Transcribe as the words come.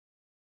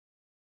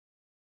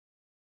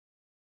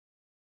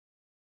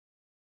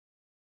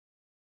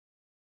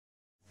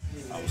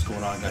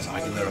going on, guys?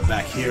 Aguilera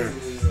back here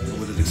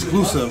with an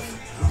exclusive.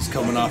 It's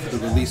coming off the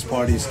release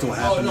party. It's still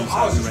happening. It's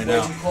happening right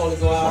now.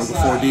 Marco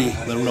 4D,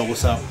 let them know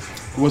what's up.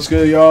 What's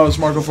good, y'all? It's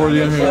Marco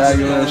 4D. I'm here at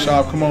Aguilera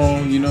Shop. Come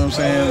on, you know what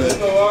I'm saying?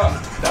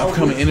 The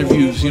upcoming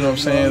interviews, you know what I'm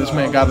saying? This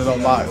man got it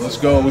on lock. Let's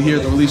go. We're here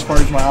at the release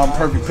party for my album,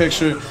 Perfect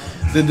Picture.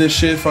 Did this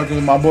shit fucking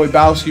with my boy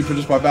Bowski,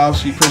 produced by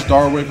Bowski, Chris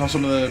Darwick on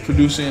some of the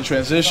producing and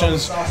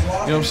transitions. You know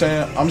what I'm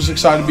saying? I'm just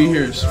excited to be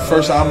here. It's the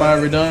first album I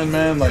ever done,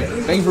 man. Like,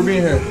 thank you for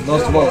being here.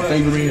 Most of all,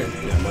 thank you for being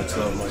here. Yeah, much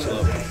love, much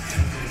love.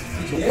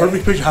 So,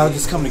 Perfect Picture, how did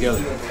this come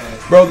together?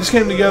 Bro, this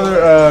came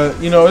together,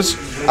 you know,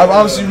 I've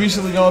honestly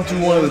recently gone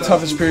through one of the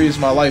toughest periods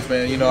of my life,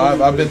 man. You know,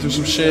 I've been through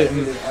some shit,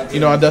 and,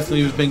 you know, I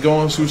definitely have been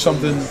going through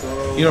something,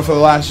 you know, for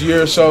the last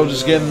year or so,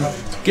 just getting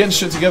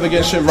shit together,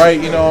 getting shit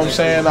right, you know what I'm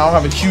saying? I don't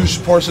have a huge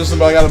support system,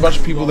 but I got a bunch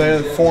of people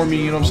there for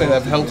me, you know what I'm saying,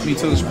 that have helped me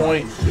to this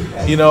point.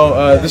 You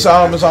know, this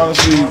album is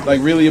honestly,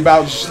 like, really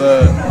about just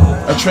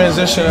a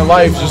transition in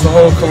life, just a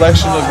whole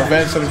collection of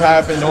events that have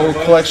happened, a whole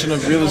collection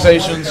of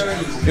realizations.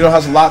 You know, it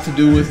has a lot to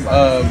do with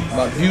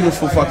my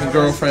beautiful fucking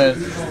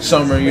girlfriend,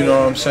 Summer, you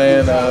know what I'm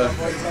saying?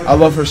 I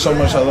love her so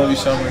much. I love you,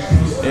 Summer.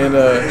 And,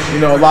 you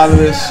know, a lot of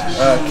this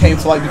came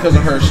to light because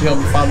of her. She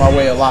helped me find my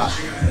way a lot.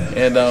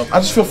 And I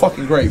just feel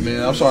fucking great,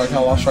 man. I'm sorry I kind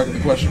of lost track of the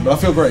question, but I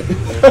feel great.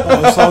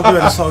 Oh, it's all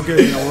good. It's all good.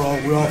 You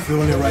know, we're all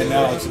feeling it right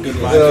now. It's a good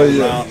vibe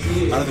around.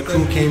 A lot of the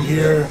crew came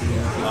here.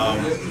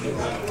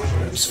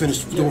 Just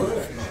finished doing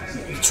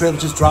the trailer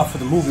just dropped for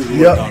the movie.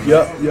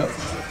 Yep.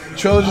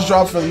 Trailer just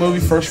dropped for the movie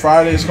first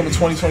Friday. It's coming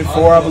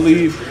 2024, I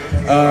believe.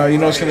 You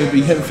know, it's going to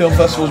be hitting film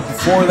festivals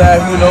before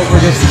that. Who knows where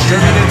it gets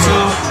distributed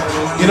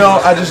to? You know,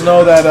 I just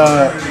know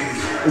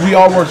that we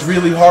all worked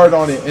really hard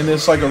on it, and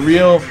it's like a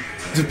real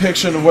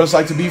depiction of what it's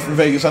like to be from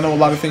Vegas. I know a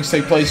lot of things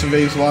take place in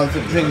Vegas, a lot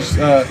of things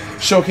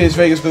showcase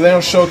Vegas, but they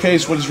don't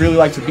showcase what it's really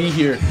like to be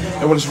here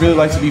and what it's really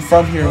like to be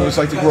from here and what it's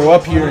like to grow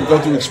up here and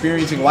go through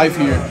experiencing life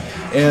here.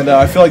 And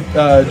I feel like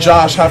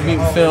Josh, Half Meat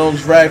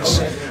Films, Rex,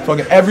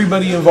 fucking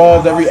everybody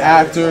involved, every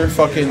actor,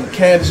 fucking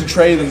Candace and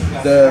Trey,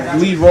 the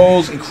lead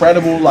roles,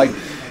 incredible. Like,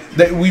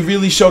 we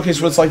really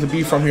showcase what it's like to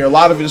be from here. A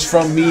lot of it is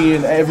from me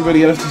and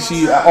everybody at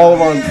FTC, all of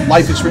our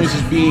life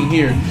experiences being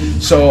here.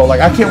 So,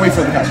 like, I can't wait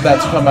for that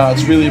to come out.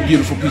 It's really a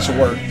beautiful piece of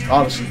work,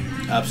 honestly.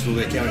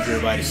 Absolutely. I can't wait for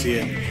everybody to see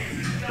it.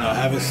 Now,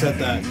 having said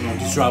that, you know,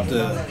 just dropped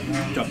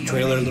the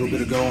trailer a little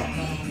bit ago.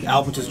 The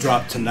album just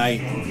dropped tonight.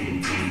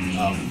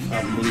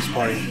 Album release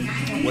party.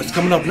 What's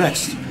coming up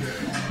next?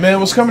 Man,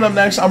 what's coming up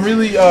next? I'm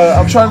really,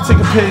 I'm trying to take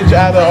a page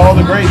out of all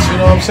the greats, you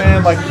know what I'm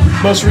saying? Like,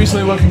 most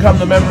recently, what can come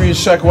to memory is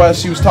Sheck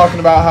West. He was talking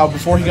about how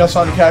before he got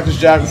signed to Cactus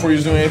Jack, before he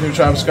was doing anything with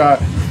Travis Scott,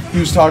 he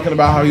was talking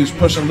about how he was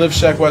pushing Live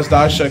Sheck West,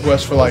 Die Sheck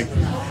West for like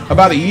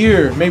about a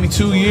year, maybe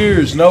 2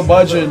 years, no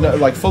budget,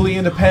 like fully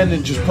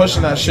independent, just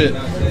pushing that shit.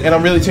 And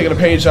I'm really taking a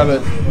page out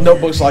of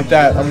notebooks like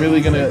that. I'm really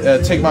going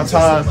to take my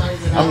time.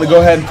 I'm going to go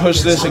ahead and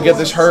push this and get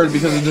this heard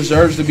because it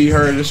deserves to be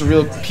heard. It's a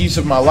real piece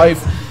of my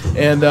life.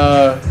 And,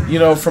 you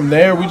know, from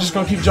there, we're just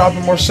going to keep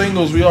dropping more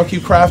singles. We're going to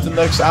keep crafting the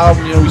next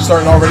album. You know, we're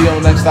starting already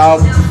on the next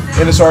album,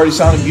 and it's already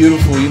sounding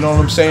beautiful. You know what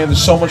I'm saying?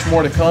 There's so much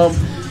more to come,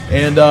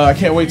 and I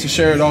can't wait to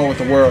share it all with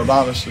the world,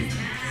 honestly.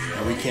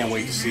 And we can't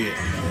wait to see it.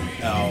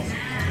 Now,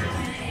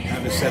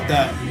 having said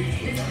that,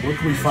 where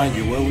can we find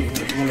you? Where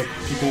people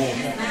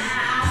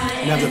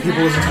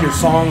listen to your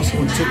songs, see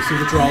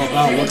what you're all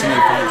about, where can they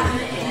find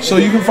you? So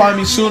you can find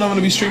me soon. I'm going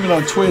to be streaming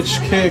on Twitch,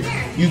 Kick,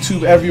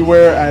 YouTube,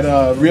 everywhere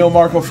at Real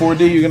Marco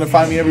 4D. You're going to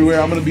find me everywhere.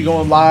 I'm going to be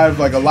going live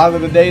like a lot of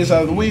the days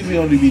out of the week. We're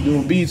going to be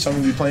doing beats. I'm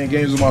going to be playing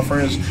games with my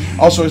friends,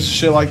 all sorts of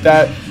shit like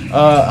that.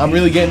 I'm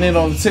really getting in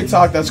on the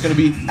TikTok. That's going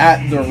to be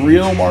at the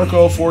Real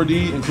Marco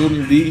 4D,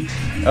 including the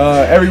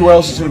everywhere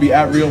else is going to be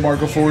at Real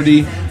Marco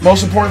 4D.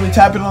 Most importantly,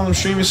 tap in on them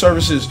streaming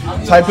services.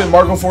 Type in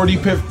Marco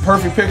 4D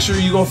Perfect Picture.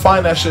 You're going to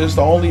find that shit. It's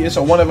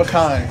a one of a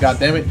kind. God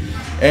damn it.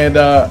 And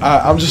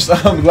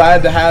I'm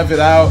glad to have it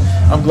out.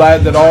 I'm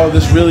glad that all of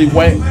this really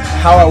went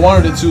how I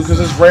wanted it to, because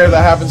it's rare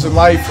that happens in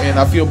life, and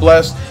I feel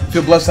blessed. I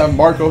feel blessed to have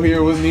Marco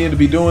here with me and to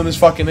be doing this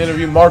fucking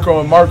interview. Marco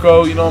and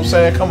Marco, you know what I'm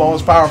saying? Come on,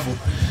 it's powerful.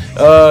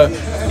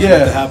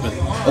 Yeah,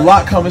 a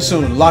lot coming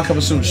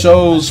soon.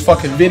 Shows,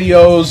 fucking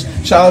videos.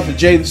 Shout out to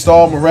Jaden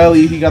Stahl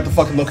Morelli. He got the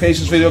fucking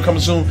locations video coming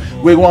soon.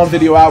 Wigwam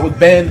video out with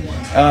Ben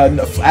at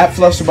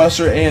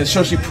Flusterbuster and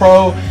Cersei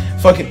Pro.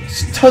 Fucking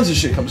tons of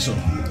shit coming soon.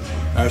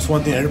 There's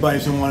one thing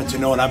everybody's been wanting to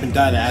know, and I've been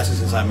dying to ask it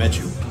since I met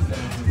you.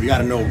 We got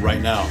to know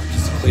right now,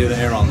 just to clear the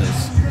air on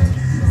this.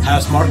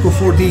 Has Marco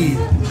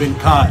 4D been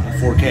caught in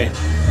 4K?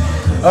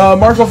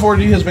 Marco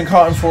 4D has been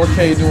caught in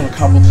 4K doing a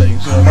couple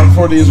things.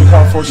 Marco 4D has been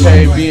caught in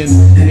 4K,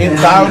 being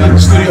dialed in the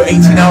studio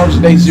 18 hours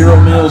a day, 0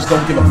 meals,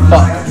 don't give a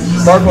fuck.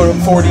 Marco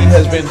 4D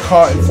has been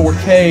caught in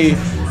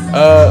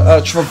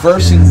 4K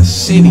traversing the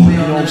city, you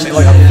know what I'm saying,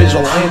 like a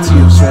vigilante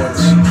of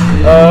sorts.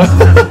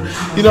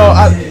 You know,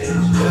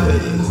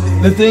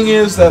 the thing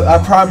is that I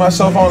pride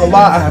myself on a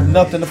lot. I have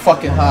nothing to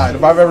fucking hide.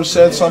 If I've ever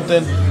said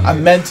something, I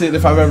meant it.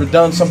 If I've ever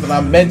done something, I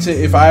meant it.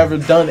 If I ever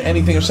done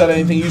anything or said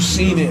anything, you've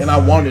seen it and I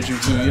wanted you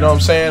to. You know what I'm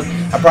saying?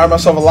 I pride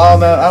myself a lot on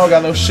that. I don't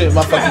got no shit in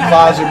my fucking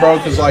closet, bro,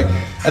 because, like,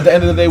 at the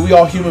end of the day, we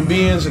all human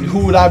beings, and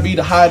who would I be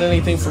to hide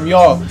anything from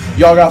y'all?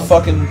 Y'all got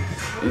fucking,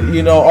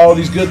 you know, all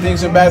these good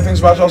things and bad things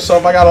about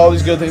yourself. I got all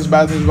these good things and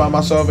bad things about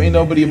myself. Ain't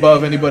nobody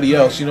above anybody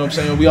else. You know what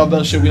I'm saying? We all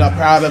done shit we not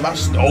proud of. I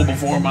stole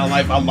before in my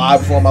life. I lied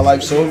before in my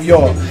life. So have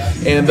y'all.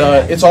 And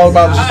it's all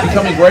about just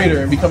becoming greater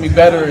and becoming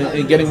better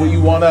and getting what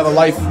you want out of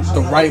life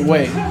the right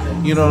way.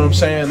 You know what I'm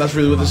saying? That's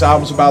really what this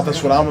album's about.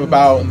 That's what I'm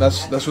about. And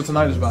that's what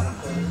tonight is about.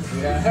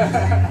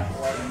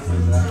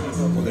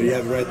 Well, there you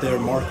have it right there,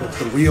 Marco,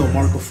 the real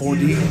Marco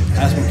 4D.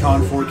 Has been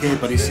caught in 4K,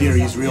 but he's here,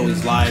 he's real,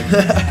 he's live.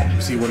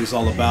 See what he's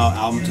all about.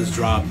 Album just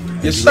dropped.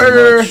 Yes,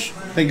 sir.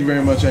 Thank you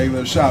very much,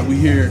 Aguilera Shop. We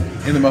here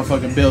in the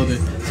motherfucking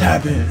building.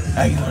 Tap in,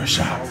 Aguilera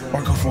Shop,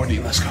 Marco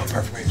 4D. Let's go.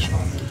 Perfect.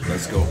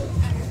 Let's go.